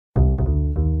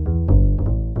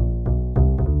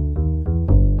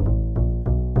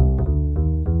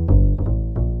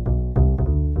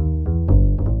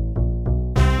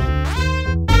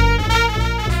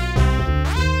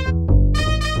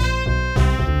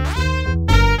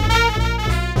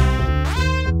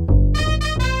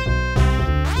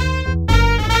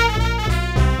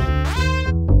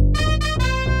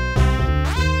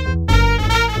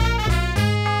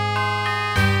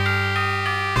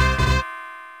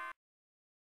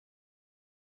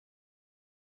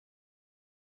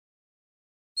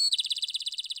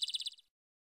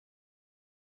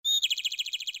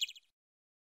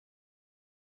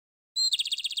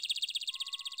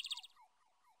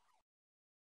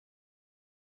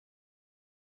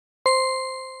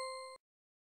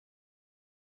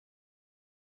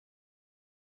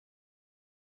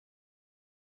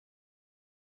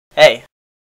Hey,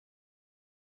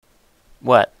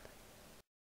 What?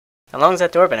 how long has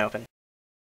that door been open?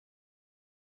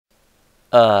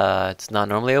 It's not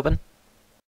normally open?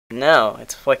 No,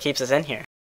 it's what keeps us in here.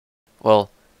 Well,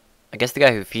 I guess the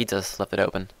guy who feeds us left it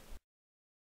open.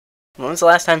 When was the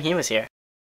last time he was here?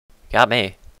 Got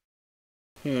me.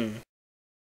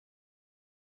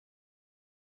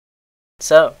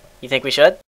 So, you think we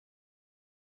should?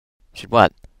 Should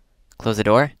what? Close the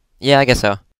door? Yeah, I guess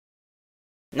so.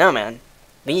 No, man.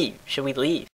 Leave. Should we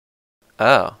leave?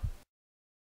 Oh.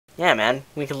 Yeah, man.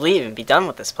 We could leave and be done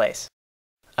with this place.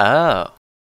 Oh.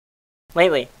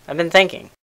 Lately, I've been thinking.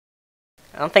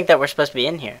 I don't think that we're supposed to be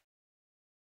in here.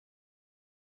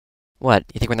 What?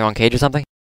 You think we're in the wrong cage or something?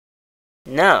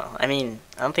 No, I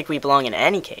don't think we belong in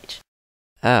any cage.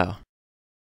 Oh.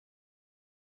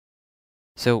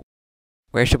 So,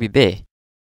 where should we be?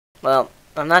 Well,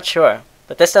 I'm not sure,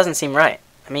 but this doesn't seem right.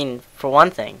 For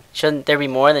one thing, shouldn't there be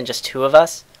more than just two of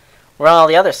us? Where are all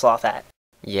the other sloth at?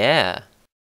 Yeah.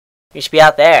 We should be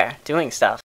out there, doing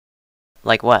stuff.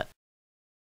 Like what?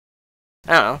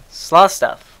 I don't know, sloth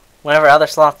stuff. Whatever other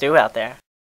sloth do out there.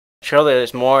 Surely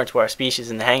there's more to our species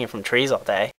than hanging from trees all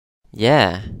day.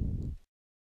 Yeah.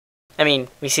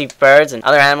 We see birds and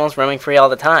other animals roaming free all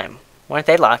the time. Why aren't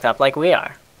they locked up like we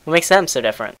are? What makes them so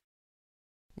different?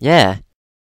 Yeah.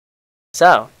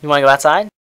 So, you wanna go outside?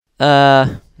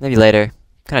 Maybe later.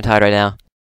 Kinda tired right now.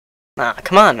 Nah,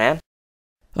 come on, man.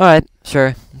 Alright,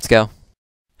 sure. Let's go.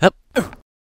 Hup.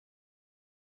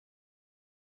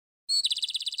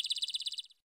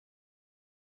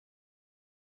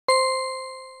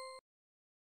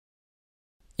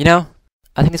 You know,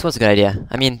 I think this was a good idea.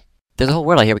 There's a whole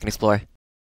world out here we can explore.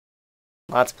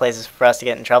 Lots of places for us to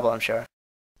get in trouble, I'm sure.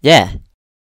 Yeah.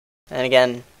 And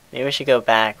again, maybe we should go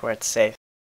back where it's safe.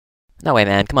 No way,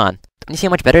 man. Come on. Don't you see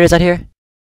how much better it is out here?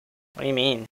 What do you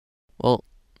mean? Well,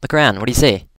 look around. What do you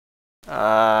see?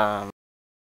 Um,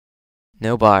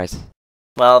 No bars.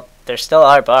 well, there still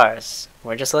are bars.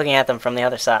 We're just looking at them from the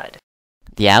other side.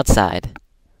 The outside.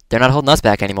 They're not holding us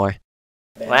back anymore.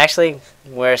 Well, actually,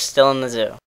 we're still in the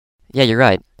zoo. Yeah, you're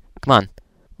right. Come on.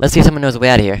 Let's see if someone knows the way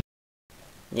out of here.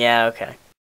 Yeah, okay.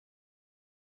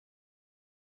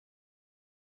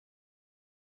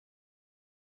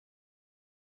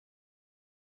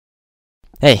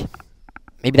 Hey,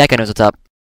 maybe that guy knows what's up.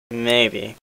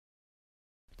 Maybe.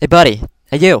 Hey, buddy.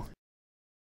 Hey, you.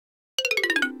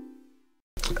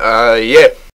 Yeah.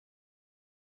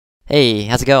 Hey,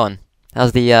 how's it going?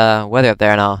 How's the, weather up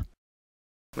there and all?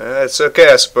 It's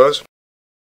okay, I suppose.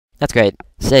 That's great.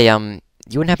 Say, you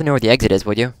wouldn't happen to know where the exit is,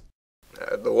 would you?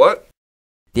 The what?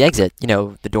 The exit. You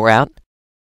know, the door out?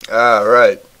 Ah,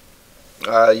 right.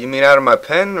 You mean out of my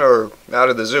pen or out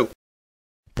of the zoo?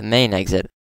 The main exit.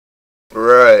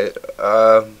 Right.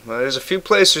 Well, there's a few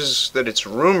places that it's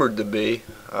rumored to be.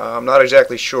 I'm not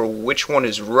exactly sure which one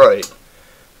is right.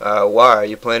 Why? Are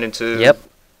you planning to... Yep.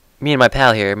 Me and my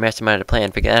pal here masterminded a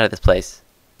plan for getting out of this place.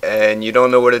 And you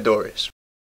don't know where the door is?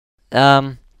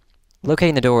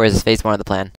 Locating the door is phase one of the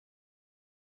plan.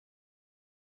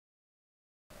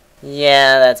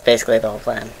 Yeah, that's basically the whole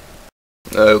plan.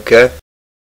 Okay.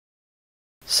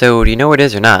 So, do you know where it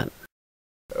is or not?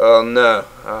 No.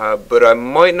 But I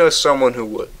might know someone who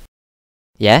would.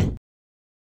 Yeah?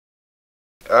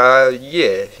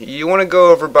 Yeah. You want to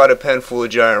go over by the pen full of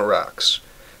giant rocks.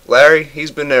 Larry,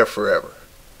 he's been there forever.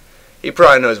 He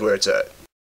probably knows where it's at.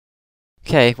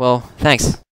 Okay, well,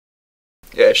 thanks.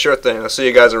 Yeah, sure thing. I'll see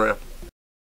you guys around.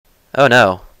 Oh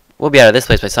no. We'll be out of this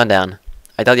place by sundown.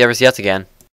 I doubt you ever see us again.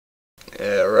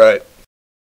 Yeah, right.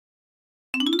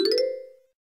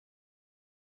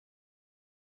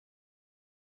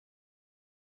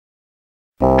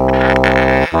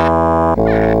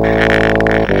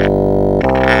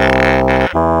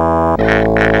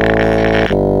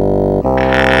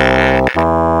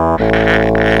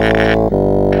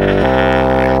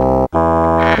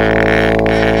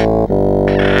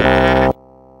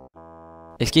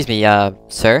 Excuse me,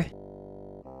 sir?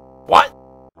 What?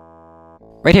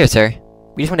 Right here, sir.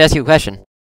 We just wanted to ask you a question.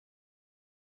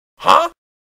 Huh?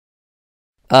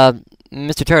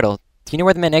 Mr. Turtle, do you know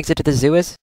where the main exit to the zoo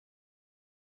is?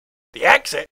 The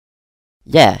exit?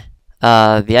 Yeah,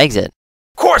 the exit.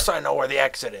 Of course I know where the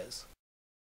exit is.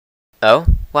 Oh?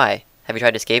 Why? Have you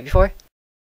tried to escape before?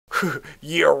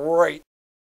 You're right.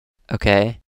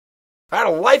 Okay. I had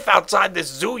a life outside this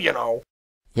zoo, you know.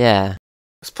 Yeah.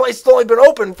 This place has only been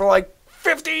open for like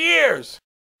 50 years.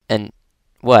 And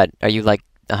what? Are you like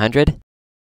 100?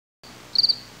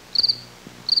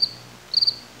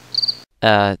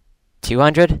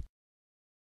 200?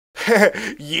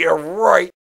 You're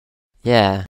right.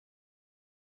 Yeah.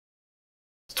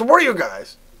 So where are you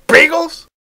guys? beagles?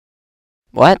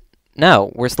 What?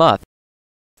 No, we're sloth.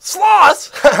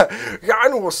 Sloths? Yeah, I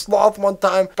knew a sloth one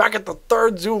time back at the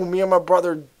third zoo me and my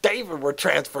brother David were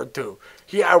transferred to.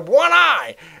 He had one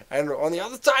eye, and on the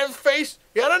other side of his face,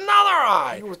 he had another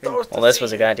eye. Well, this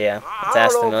was a good idea. Let's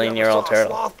ask the million-year-old turtle.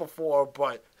 Sloth before,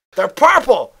 but they're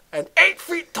purple and 8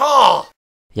 feet tall.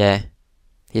 Yeah,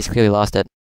 he's clearly lost it.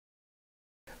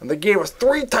 And they gave us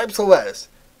 3 types of lettuce.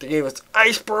 They gave us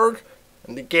iceberg,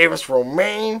 and they gave us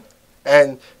romaine,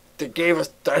 and they gave us,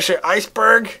 did I say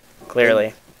iceberg?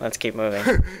 Clearly. Let's keep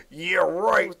moving. Yeah,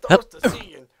 right. Those to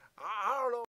see, and I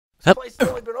don't know. This place has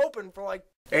only been open for like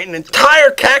an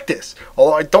entire cactus.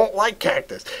 Although I don't like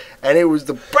cactus. And it was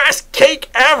the best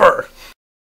cake ever.